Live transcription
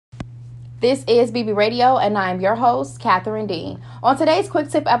This is BB Radio, and I'm your host, Catherine Dean. On today's quick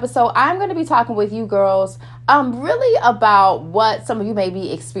tip episode, I'm going to be talking with you girls really about what some of you may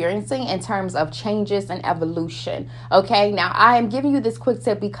be experiencing in terms of changes and evolution. Okay, now I am giving you this quick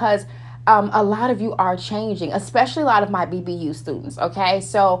tip because a lot of you are changing, especially a lot of my BBU students. Okay,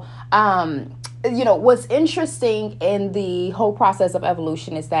 so what's interesting in the whole process of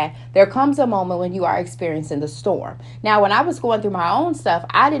evolution is that there comes a moment when you are experiencing the storm. Now, when I was going through my own stuff,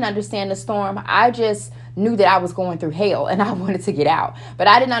 I didn't understand the storm. I just knew that I was going through hell and I wanted to get out. But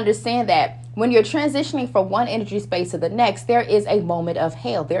I didn't understand that when you're transitioning from one energy space to the next, there is a moment of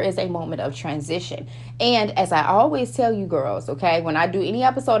hell. There is a moment of transition. And as I always tell you girls, okay, when I do any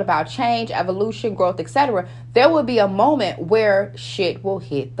episode about change, evolution, growth, etc., there will be a moment where shit will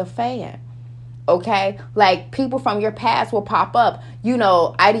hit the fan. Okay, like people from your past will pop up,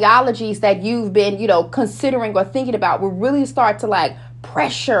 ideologies that you've been, considering or thinking about will really start to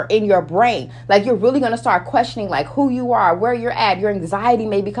pressure in your brain. Like you're really going to start questioning who you are, where you're at. Your anxiety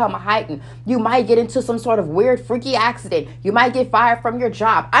may become heightened. You might get into some sort of weird, freaky accident. You might get fired from your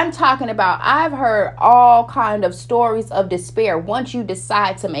job. I'm talking about, I've heard all kind of stories of despair once you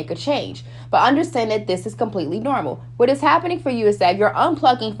decide to make a change. But understand that this is completely normal. What is happening for you is that you're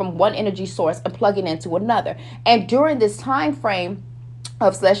unplugging from one energy source and plugging into another. And during this time frame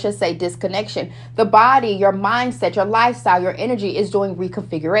of, let's just say, disconnection, the body, your mindset, your lifestyle, your energy is doing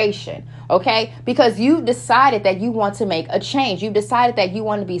reconfiguration. Okay, because you decided that you want to make a change. You decided that you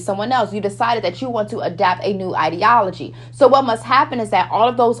want to be someone else. You decided that you want to adapt a new ideology. So what must happen is that all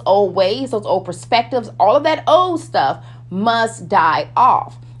of those old ways, those old perspectives, all of that old stuff must die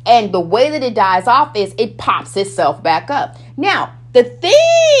off. And the way that it dies off is it pops itself back up. Now, the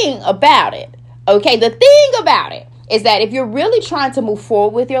thing about it is that if you're really trying to move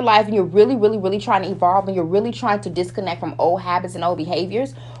forward with your life and you're really, really, really trying to evolve and you're really trying to disconnect from old habits and old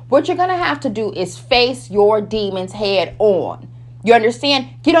behaviors, what you're going to have to do is face your demons head on. You understand?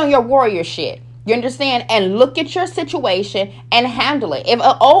 Get on your warrior shit. You understand? And look at your situation and handle it. If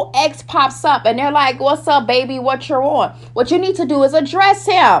an old ex pops up and they're like, what's up, baby? What you're on? What you need to do is address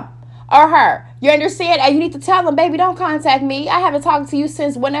him or her. You understand? And you need to tell them, baby, don't contact me. I haven't talked to you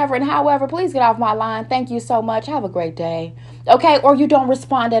since whenever and however. Please get off my line. Thank you so much. Have a great day. Okay? Or you don't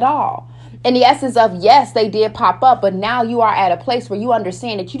respond at all. In the essence of, yes, they did pop up, but now you are at a place where you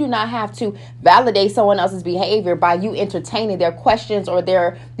understand that you do not have to validate someone else's behavior by you entertaining their questions or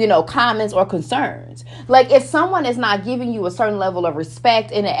their, comments or concerns. Like if someone is not giving you a certain level of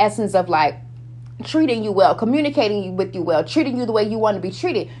respect in the essence of treating you well, communicating with you well, treating you the way you want to be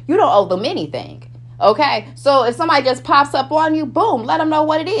treated, you don't owe them anything. Okay, so if somebody just pops up on you, boom, let them know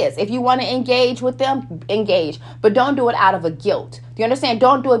what it is. If you want to engage with them, engage. But don't do it out of a guilt. Do you understand?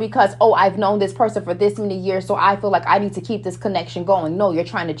 Don't do it because, I've known this person for this many years, so I feel like I need to keep this connection going. No, you're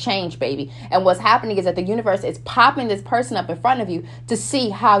trying to change, baby. And what's happening is that the universe is popping this person up in front of you to see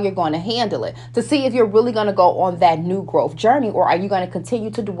how you're going to handle it, to see if you're really going to go on that new growth journey, or are you going to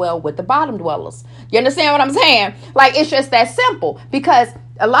continue to dwell with the bottom dwellers? You understand what I'm saying? It's just that simple, because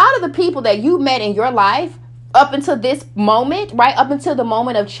a lot of the people that you met in your life up until this moment, right, up until the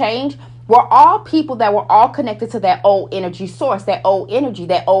moment of change, were all people that were all connected to that old energy source, that old energy,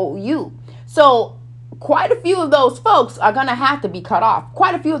 that old you. So quite a few of those folks are going to have to be cut off.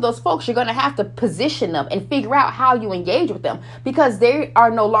 Quite a few of those folks, you're going to have to position them and figure out how you engage with them, because they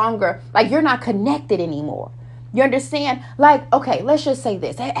are no longer, you're not connected anymore. You understand? Okay, let's just say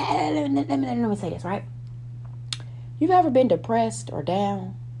this. Let me say this, right? You've ever been depressed or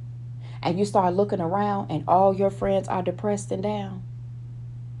down and you start looking around and all your friends are depressed and down?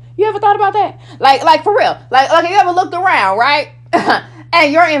 You ever thought about that? Like for real? Like you ever looked around, right?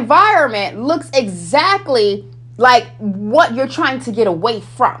 And your environment looks exactly like what you're trying to get away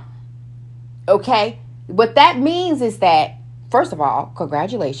from. Okay? What that means is that, first of all,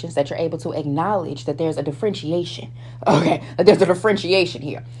 congratulations that you're able to acknowledge that there's a differentiation. Okay? There's a differentiation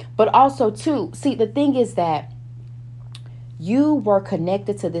here. But also, too, see, the thing is that you were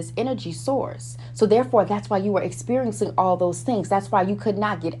connected to this energy source. So therefore, that's why you were experiencing all those things. That's why you could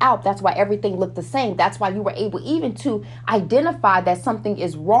not get out. That's why everything looked the same. That's why you were able even to identify that something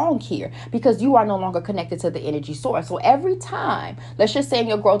is wrong here, because you are no longer connected to the energy source. So every time, let's just say in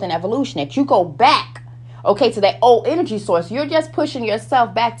your growth and evolution, that you go back, okay, to that old energy source, you're just pushing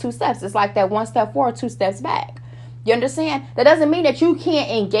yourself back 2 steps. It's like that 1 step forward, 2 steps back. You understand? That doesn't mean that you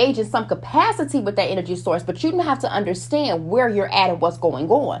can't engage in some capacity with that energy source, but you have to understand where you're at and what's going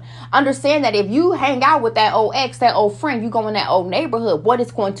on. Understand that if you hang out with that old ex, that old friend, you go in that old neighborhood, what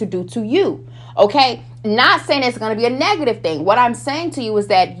it's going to do to you. Okay? Not saying it's going to be a negative thing. What I'm saying to you is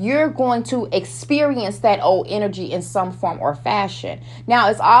that you're going to experience that old energy in some form or fashion. Now,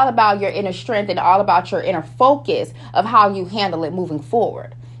 it's all about your inner strength and all about your inner focus of how you handle it moving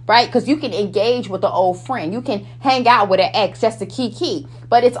forward, right? Because you can engage with the old friend. You can hang out with an ex just to kiki.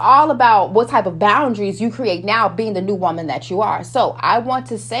 But it's all about what type of boundaries you create now being the new woman that you are. So I want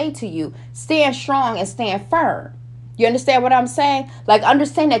to say to you, stand strong and stand firm. You understand what I'm saying? Like,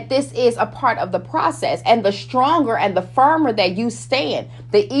 understand that this is a part of the process. And the stronger and the firmer that you stand,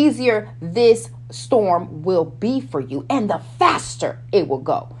 the easier this storm will be for you and the faster it will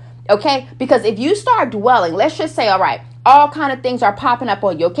go. Okay? Because if you start dwelling, let's just say, all right, all kind of things are popping up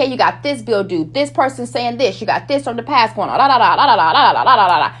on you. Okay? You got this bill due. This person saying this. You got this from the past going on. Da, da, da, da, da, da, da, da,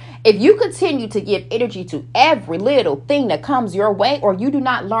 da, da. If you continue to give energy to every little thing that comes your way, or you do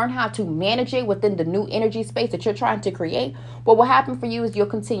not learn how to manage it within the new energy space that you're trying to create, what will happen for you is you'll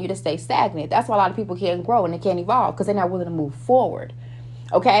continue to stay stagnant. That's why a lot of people can't grow and they can't evolve, because they're not willing to move forward.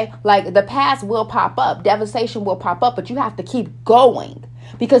 Okay? Like, the past will pop up. Devastation will pop up, but you have to keep going,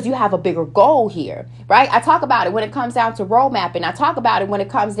 because you have a bigger goal here, right? I talk about it when it comes down to road mapping. I talk about it when it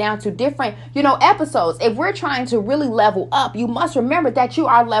comes down to different, episodes. If we're trying to really level up, you must remember that you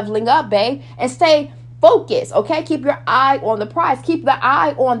are leveling up, babe, and stay focused, okay? Keep your eye on the prize. Keep the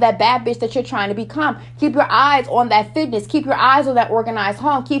eye on that bad bitch that you're trying to become. Keep your eyes on that fitness. Keep your eyes on that organized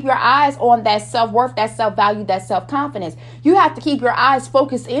home. Keep your eyes on that self-worth, that self-value, that self-confidence. You have to keep your eyes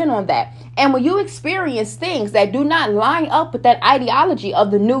focused in on that. And when you experience things that do not line up with that ideology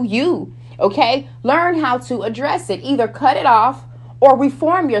of the new you, okay, learn how to address it. Either cut it off or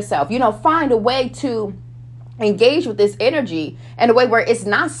reform yourself. Find a way to engage with this energy in a way where it's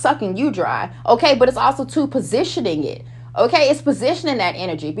not sucking you dry, okay, but it's also to positioning it, okay? It's positioning that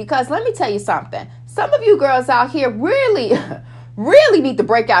energy, because let me tell you something. Some of you girls out here really, really need to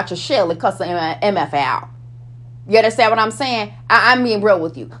break out your shell and cuss the MF out. You understand what I'm saying? I'm being real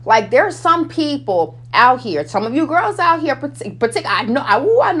with you. Like, there's some people out here, some of you girls out here,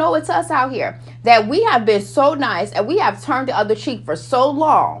 I know it's us out here, that we have been so nice and we have turned the other cheek for so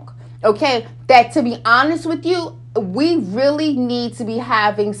long, okay, that to be honest with you, we really need to be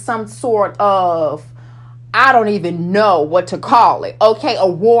having some sort of, I don't even know what to call it, okay, a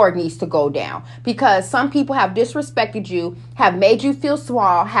war needs to go down, because some people have disrespected you, have made you feel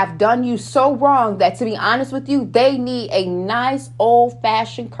small, have done you so wrong that, to be honest with you, they need a nice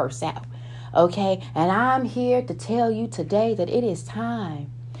old-fashioned curse out, okay? And I'm here to tell you today that it is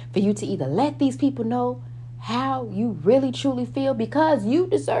time for you to either let these people know how you really truly feel, because you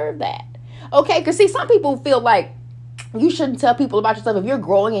deserve that. Okay, because see, some people feel like you shouldn't tell people about yourself. If you're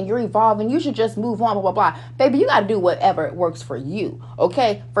growing and you're evolving, you should just move on, blah, blah, blah. Baby, you got to do whatever works for you,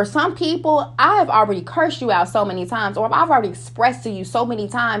 okay? For some people, I have already cursed you out so many times, or I've already expressed to you so many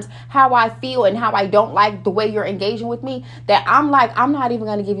times how I feel and how I don't like the way you're engaging with me, that I'm like, I'm not even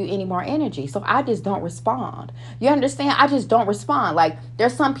going to give you any more energy. So I just don't respond. You understand? I just don't respond. Like,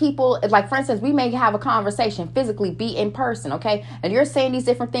 there's some people, like, for instance, we may have a conversation, physically be in person, okay? And you're saying these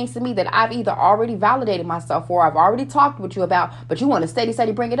different things to me that I've either already validated myself for, I've already talked with you about, but you want to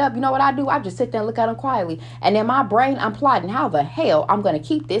steady bring it up. You know what I do? I just sit there and look at them quietly. And in my brain, I'm plotting how the hell I'm going to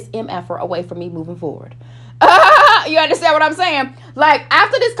keep this MFer away from me moving forward. You understand what I'm saying? Like,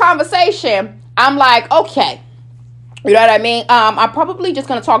 after this conversation, I'm like, okay. You know what I mean? I'm probably just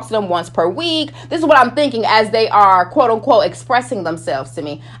going to talk to them once per week. This is what I'm thinking as they are, quote unquote, expressing themselves to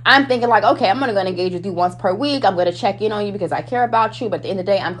me. I'm thinking like, okay, I'm going to engage with you once per week. I'm going to check in on you because I care about you. But at the end of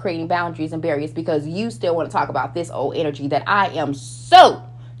the day, I'm creating boundaries and barriers because you still want to talk about this old energy that I am so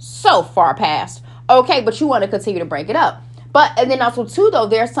far past. Okay, but you want to continue to break it up. But, and then also too, though,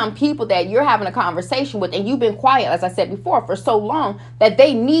 there are some people that you're having a conversation with and you've been quiet, as I said before, for so long that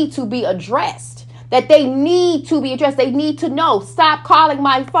they need to be addressed. They need to know. Stop calling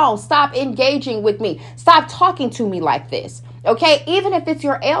my phone. Stop engaging with me. Stop talking to me like this. Okay? Even if it's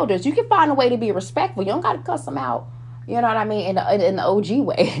your elders, you can find a way to be respectful. You don't got to cuss them out. You know what I mean? In the OG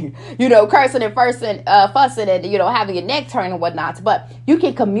way. Cursing and fussing and, having your neck turned and whatnot. But you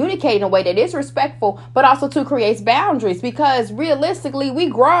can communicate in a way that is respectful, but also to create boundaries because realistically, we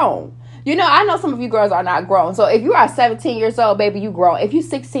grown. I know some of you girls are not grown. So if you are 17 years old, baby, you grown. If you're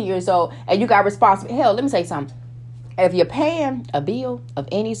 16 years old and you got responsibility, hell, let me say something. If you're paying a bill of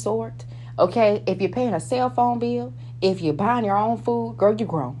any sort, okay, if you're paying a cell phone bill, if you're buying your own food, girl, you're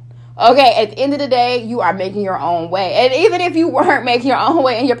grown. Okay, at the end of the day, you are making your own way. And even if you weren't making your own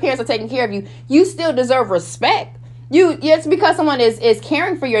way and your parents are taking care of you, you still deserve respect. Just because someone is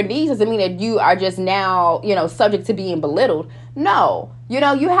caring for your needs doesn't mean that you are just now, subject to being belittled. No, you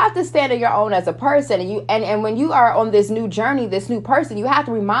have to stand on your own as a person. And when you are on this new journey, this new person, you have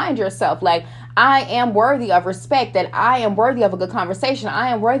to remind yourself, like, I am worthy of respect, that I am worthy of a good conversation. I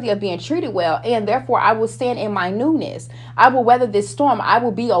am worthy of being treated well. And therefore, I will stand in my newness. I will weather this storm. I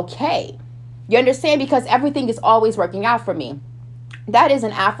will be okay. You understand? Because everything is always working out for me. That is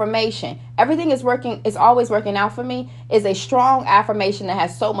an affirmation. Everything is always working out for me is a strong affirmation that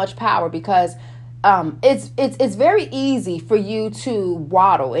has so much power, because it's very easy for you to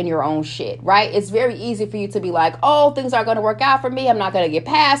waddle in your own shit, right? It's very easy for you to be like, oh, things are going to work out for me. I'm not going to get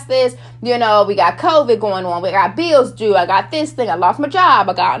past this. We got COVID going on. We got bills due. I got this thing. I lost my job.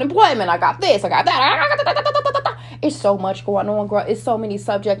 I got unemployment. I got this. I got that. It's so much going on, girl. It's so many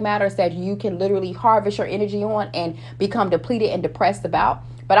subject matters that you can literally harvest your energy on and become depleted and depressed about.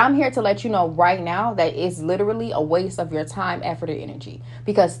 But I'm here to let you know right now that it's literally a waste of your time, effort, or energy,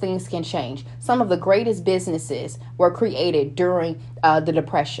 because things can change. Some of the greatest businesses were created during the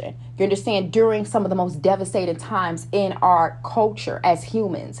Depression. You understand? During some of the most devastating times in our culture as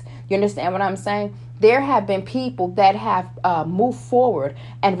humans. You understand what I'm saying? There have been people that have moved forward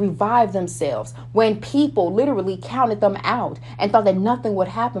and revived themselves when people literally counted them out and thought that nothing would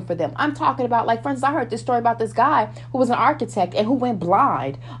happen for them. I'm talking about, like, for instance, I heard this story about this guy who was an architect and who went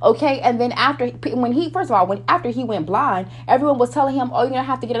blind. Okay. And then after he went blind, everyone was telling him, oh, you're going to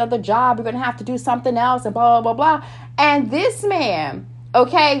have to get another job. You're going to have to do something else and blah, blah, blah, blah. And this man,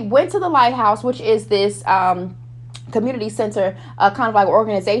 okay, went to the Lighthouse, which is this, community center, kind of like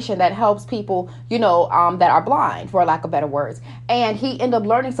organization that helps people, that are blind, for lack of better words. And he ended up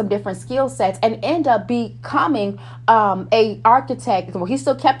learning some different skill sets and ended up becoming a architect. Well, he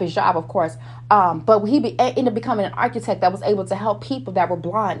still kept his job, of course, but he ended up becoming an architect that was able to help people that were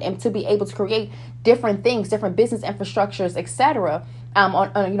blind and to be able to create different things, different business infrastructures, etc.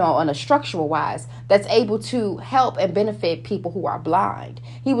 On a structural wise, that's able to help and benefit people who are blind.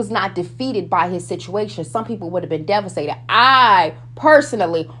 He was not defeated by his situation. Some people would have been devastated. I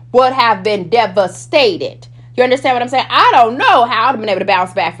personally would have been devastated. You understand what I'm saying? I don't know how I'd have been able to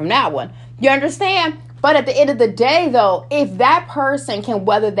bounce back from that one. You understand? But at the end of the day, though, if that person can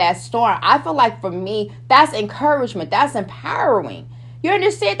weather that storm, I feel like for me, that's encouragement. That's empowering. You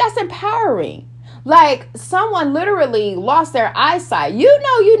understand? That's empowering. Like, someone literally lost their eyesight.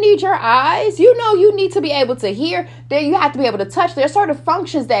 You need your eyes. You need to be able to hear. Then you have to be able to touch. There are certain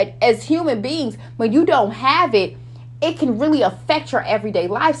functions that as human beings, when you don't have it, it can really affect your everyday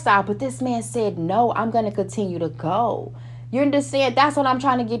lifestyle. But this man said, no, I'm going to continue to go. You understand? That's what I'm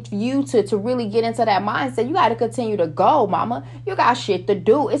trying to get you to really get into that mindset. You got to continue to go, mama. You got shit to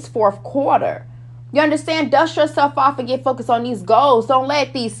do. It's fourth quarter. You understand? Dust yourself off and get focused on these goals. Don't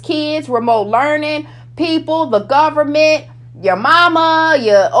let these kids, remote learning, people, the government, your mama,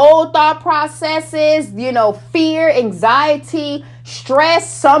 your old thought processes, fear, anxiety,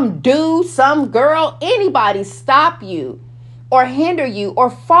 stress, some dude, some girl, anybody stop you or hinder you or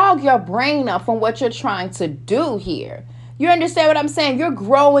fog your brain up from what you're trying to do here. You understand what I'm saying? You're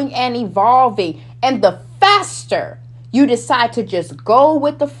growing and evolving. And the faster you decide to just go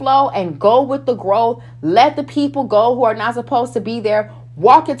with the flow and go with the growth, let the people go who are not supposed to be there,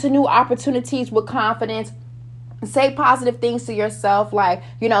 walk into new opportunities with confidence, say positive things to yourself, like,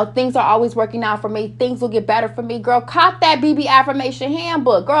 things are always working out for me. Things will get better for me. Girl, cop that BB Affirmation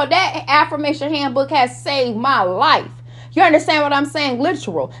Handbook. Girl, that Affirmation Handbook has saved my life. You understand what I'm saying?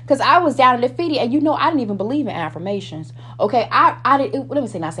 Literal. Because I was down and defeated. And I didn't even believe in affirmations. Okay. Let me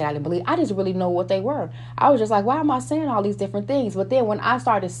say, not say I didn't believe. I just really know what they were. I was just like, why am I saying all these different things? But then when I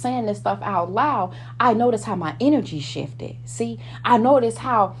started saying this stuff out loud, I noticed how my energy shifted. See, I noticed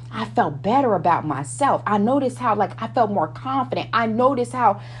how I felt better about myself. I noticed how I felt more confident. I noticed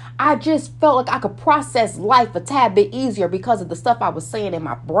how I just felt like I could process life a tad bit easier because of the stuff I was saying in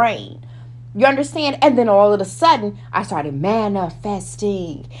my brain. You understand? And then all of a sudden, I started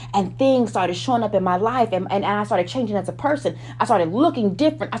manifesting and things started showing up in my life and I started changing as a person. I started looking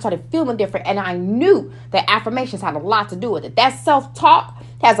different. I started feeling different. And I knew that affirmations had a lot to do with it. That self-talk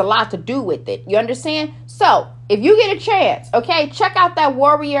has a lot to do with it. You understand? So if you get a chance, okay, check out that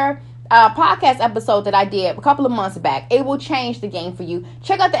Warrior podcast episode that I did a couple of months back. It will change the game for you.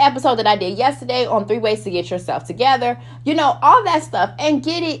 Check out the episode that I did yesterday on 3 ways to get yourself together. All that stuff, and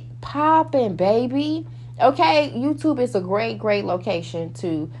get it popping, baby. Okay, YouTube is a great location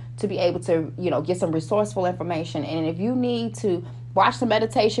to be able to get some resourceful information. And if you need to watch some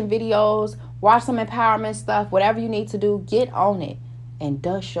meditation videos, watch some empowerment stuff, whatever you need to do, get on it and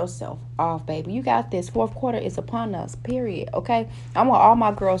dust yourself off, baby. You got this. Fourth quarter is upon us, period. Okay, I want all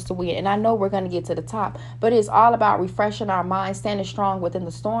my girls to win, and I know we're going to get to the top, but it's all about refreshing our minds, standing strong within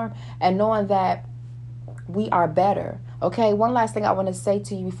the storm, and knowing that we are better. Okay, one last thing I want to say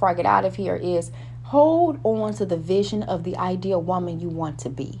to you before I get out of here is hold on to the vision of the ideal woman you want to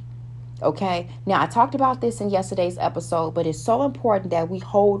be. Okay. Now, I talked about this in yesterday's episode, but it's so important that we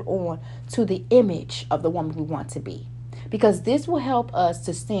hold on to the image of the woman we want to be, because this will help us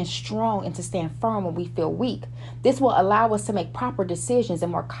to stand strong and to stand firm when we feel weak. This will allow us to make proper decisions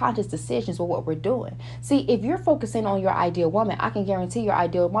and more conscious decisions with what we're doing. See, if you're focusing on your ideal woman, I can guarantee your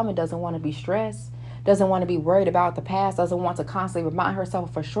ideal woman doesn't want to be stressed, doesn't want to be worried about the past, doesn't want to constantly remind herself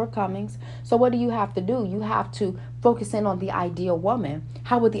of her shortcomings. So what do you have to do? You have to focus in on the ideal woman.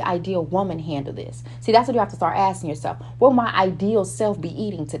 How would the ideal woman handle this? See, that's what you have to start asking yourself. What will my ideal self be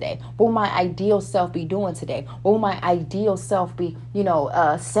eating today? What will my ideal self be doing today? What will my ideal self be,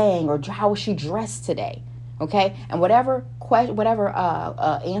 saying, or how will she dress today? Okay, and whatever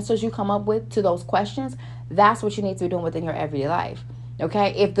answers you come up with to those questions, that's what you need to be doing within your everyday life.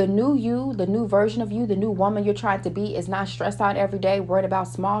 Okay, if the new you, the new version of you, the new woman you're trying to be is not stressed out every day, worried about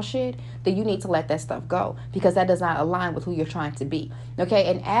small shit, then you need to let that stuff go, because that does not align with who you're trying to be. Okay,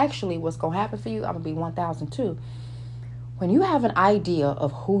 and actually what's going to happen for you, I'm going to be 1002. When you have an idea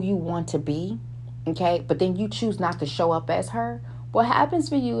of who you want to be, okay, but then you choose not to show up as her, what happens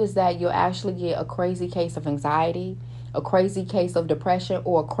for you is that you'll actually get a crazy case of anxiety, a crazy case of depression,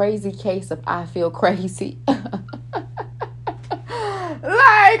 or a crazy case of I feel crazy.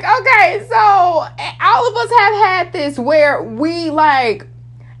 Like, okay, so all of us have had this where we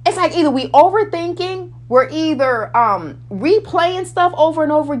it's like either we overthinking, we're either replaying stuff over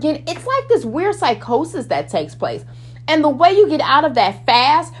and over again. It's like this weird psychosis that takes place. And the way you get out of that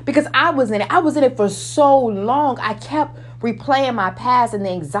fast, because I was in it for so long, I kept replaying my past and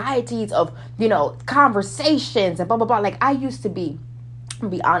the anxieties of, conversations and blah, blah, blah. Like I used to be, I'm gonna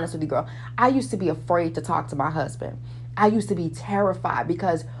be honest with you, girl, I used to be afraid to talk to my husband. I used to be terrified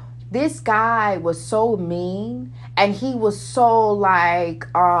because this guy was so mean and he was so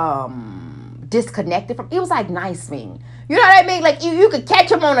disconnected from, it was like nice mean. You know what I mean? Like you could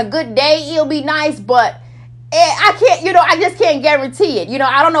catch him on a good day, he'll be nice, but I can't, I just can't guarantee it.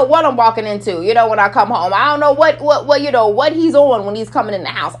 I don't know what I'm walking into, when I come home. I don't know what he's on when he's coming in the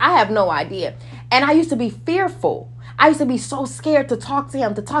house. I have no idea. And I used to be fearful. I used to be so scared to talk to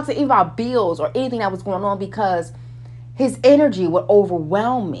him, even about bills or anything that was going on, because his energy would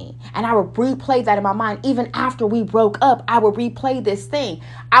overwhelm me. And I would replay that in my mind. Even after we broke up, I would replay this thing.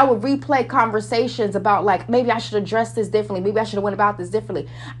 I would replay conversations about maybe I should have dressed this differently. Maybe I should have went about this differently.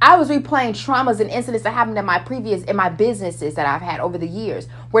 I was replaying traumas and incidents that happened in my businesses that I've had over the years,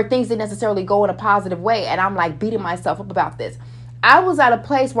 where things didn't necessarily go in a positive way. And I'm beating myself up about this. I was at a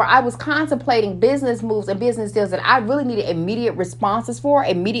place where I was contemplating business moves and business deals that I really needed immediate responses for,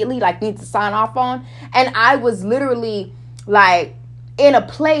 immediately, need to sign off on. And I was literally in a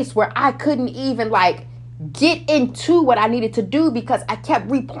place where I couldn't even get into what I needed to do because I kept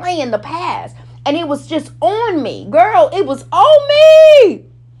replaying the past. And it was just on me. Girl, it was on me.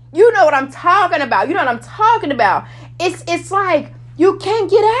 You know what I'm talking about. It's like you can't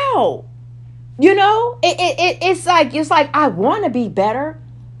get out. It's like I want to be better,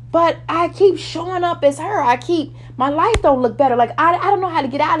 but I keep showing up as her. My life don't look better. I don't know how to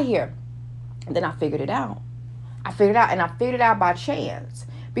get out of here. And then I figured it out. And I figured it out by chance.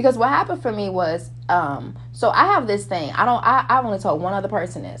 Because what happened for me was, so I have this thing. I've only told one other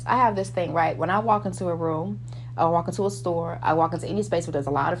person this. I have this thing, right? When I walk into a room, I walk into a store, I walk into any space where there's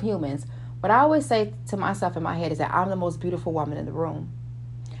a lot of humans, what I always say to myself in my head is that I'm the most beautiful woman in the room.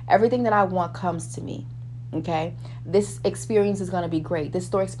 Everything that I want comes to me, okay? This experience is going to be great. This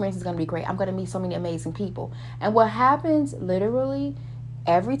store experience is going to be great. I'm going to meet so many amazing people. And what happens literally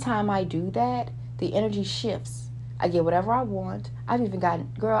every time I do that, the energy shifts. I get whatever I want. I've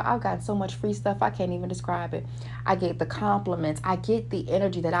gotten so much free stuff, I can't even describe it. I get the compliments. I get the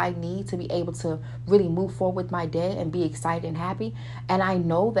energy that I need to be able to really move forward with my day and be excited and happy. And I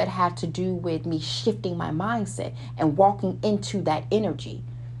know that had to do with me shifting my mindset and walking into that energy.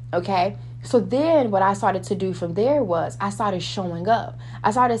 Okay, so then what I started to do from there was I started showing up.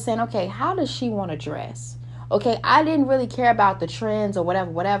 I started saying, okay, how does she want to dress? Okay, I didn't really care about the trends or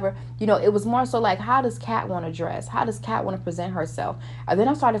whatever. It was more so how does Kat want to dress? How does Kat want to present herself? And then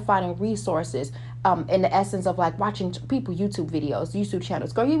I started finding resources in the essence of watching people YouTube videos, YouTube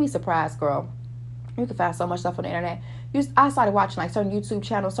channels. Girl, you'd be surprised, girl. You can find so much stuff on the internet. I started watching certain YouTube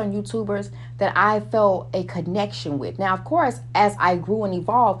channels, certain YouTubers that I felt a connection with. Now, of course, as I grew and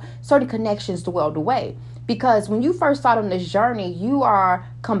evolved, certain connections dwelled away. Because when you first start on this journey, you are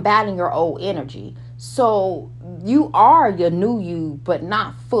combating your old energy. So you are your new you, but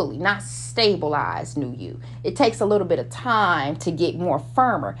not fully, not stabilized new you. It takes a little bit of time to get more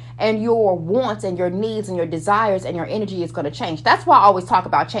firmer, and your wants and your needs and your desires and your energy is going to change. That's why I always talk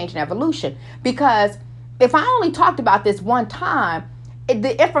about change and evolution, because if I only talked about this one time,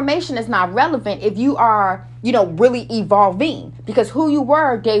 the information is not relevant if you are, really evolving, because who you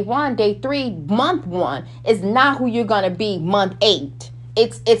were day 1, day 3, month 1 is not who you're going to be month 8.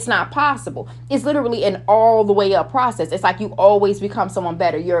 It's not possible. It's literally an all the way up process. It's like you always become someone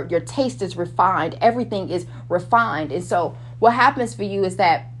better. Your taste is refined. Everything is refined. And so what happens for you is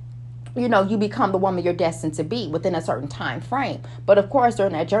that you become the woman you're destined to be within a certain time frame. But of course,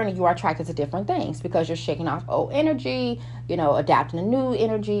 during that journey, you are attracted to different things because you're shaking off old energy, adapting to new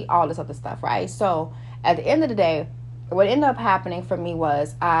energy, all this other stuff, right? So at the end of the day, what ended up happening for me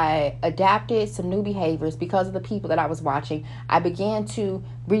was I adapted some new behaviors because of the people that I was watching. I began to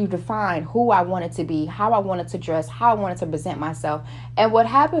redefine who I wanted to be, how I wanted to dress, how I wanted to present myself. And what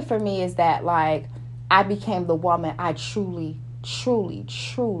happened for me is that, like, I became the woman I truly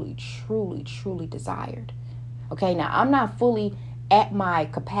desired. Okay, now I'm not fully at my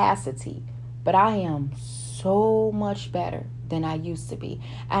capacity, but I am so much better than I used to be.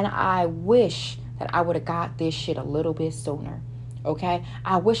 And I wish that I would have got this shit a little bit sooner. Okay,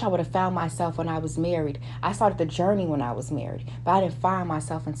 I wish I would have found myself when I was married. I started the journey when I was married, but I didn't find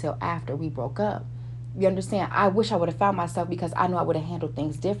myself until after we broke up. You understand? I wish I would have found myself because I knew I would have handled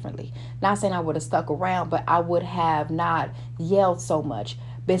things differently. Not saying I would have stuck around, but I would have not yelled so much,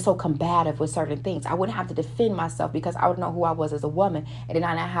 been so combative with certain things. I wouldn't have to defend myself because I would know who I was as a woman, and then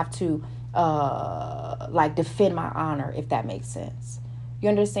I not have to defend my honor, if that makes sense. You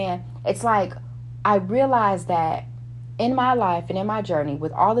understand? It's like I realized that in my life and in my journey,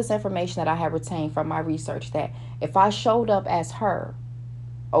 with all this information that I have retained from my research, that if I showed up as her,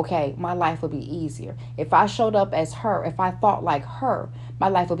 okay, my life would be easier. If I showed up as her, if I thought like her, my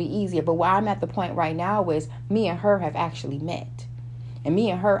life would be easier. But where I'm at the point right now is me and her have actually met. And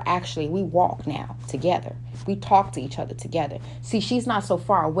me and her actually, we walk now together. We talk to each other together. See, she's not so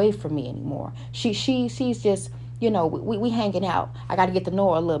far away from me anymore. She's just, we hanging out. I got to get to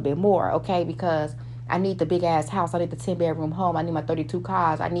know her a little bit more, okay? Because I need the big ass house. I need the 10-bedroom home. I need my 32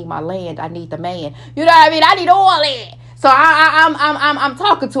 cars. I need my land. I need the man. You know what I mean? I need all that. So I'm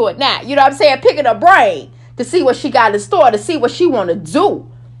talking to it now. You know what I'm saying? Picking her brain to see what she got in store, to see what she want to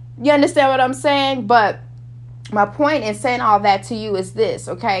do. You understand what I'm saying? But my point in saying all that to you is this,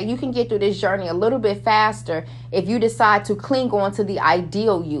 okay? You can get through this journey a little bit faster if you decide to cling on to the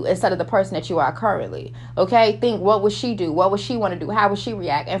ideal you instead of the person that you are currently, okay? Think, what would she do? What would she want to do? How would she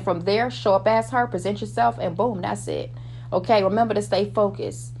react? And from there, show up as her, present yourself, and boom, that's it, okay? Remember to stay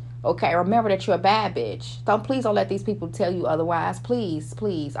focused, okay? Remember that you're a bad bitch. Please don't let these people tell you otherwise. Please,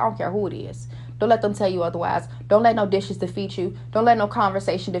 I don't care who it is. Don't let them tell you otherwise. Don't let no dishes defeat you. Don't let no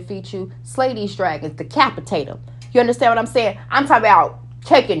conversation defeat you. Slay these dragons. Decapitate them. You understand what I'm saying? I'm talking about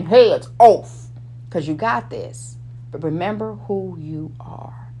taking heads off. Because you got this. But remember who you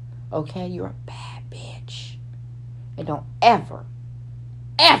are. Okay? You're a bad bitch. And don't ever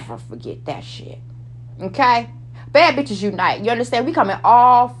forget that shit. Okay? Bad bitches unite. You understand? We come in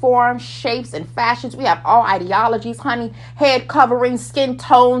all forms, shapes, and fashions. We have all ideologies, honey. Head coverings, skin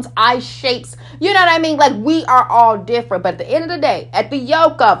tones, eye shapes. You know what I mean? Like, we are all different. But at the end of the day, at the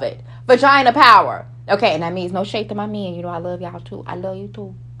yoke of it, vagina power. Okay, and that means no shade to my men. I love y'all too. I love you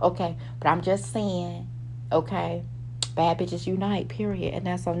too. Okay, but I'm just saying, okay, bad bitches unite, period. And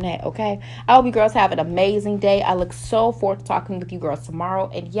that's on that, okay? I hope you girls have an amazing day. I look so forward to talking with you girls tomorrow.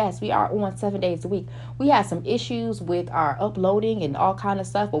 And yes, we are on 7 days a week. We had some issues with our uploading and all kind of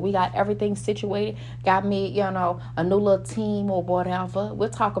stuff, but we got everything situated. Got me, a new little team or whatever. We'll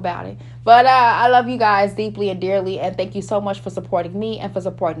talk about it. But I love you guys deeply and dearly, and thank you so much for supporting me and for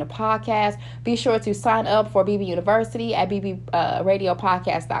supporting the podcast. Be sure to sign up for BB University at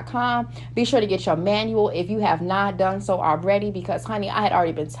bbradiopodcast.com. Be sure to get your manual if you have not done so already, because, honey, I had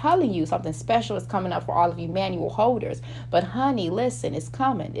already been telling you something special is coming up for all of you manual holders. But, honey, listen, it's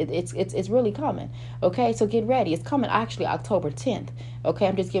coming. It's really coming. Okay, so get ready. It's coming actually October 10th. Okay,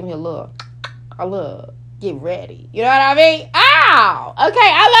 I'm just giving you a little get ready. You know what I mean? Ow! Okay,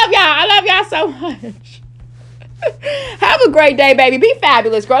 I love y'all so much. Have a great day, baby. Be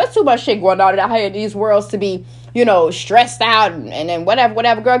fabulous, girl. There's too much shit going on out here in these worlds to be, stressed out and then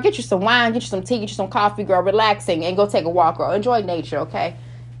whatever, girl. Get you some wine, get you some tea, get you some coffee, girl. Relaxing and go take a walk, girl. Enjoy nature, okay?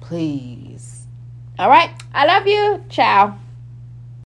 Please. All right? I love you. Ciao.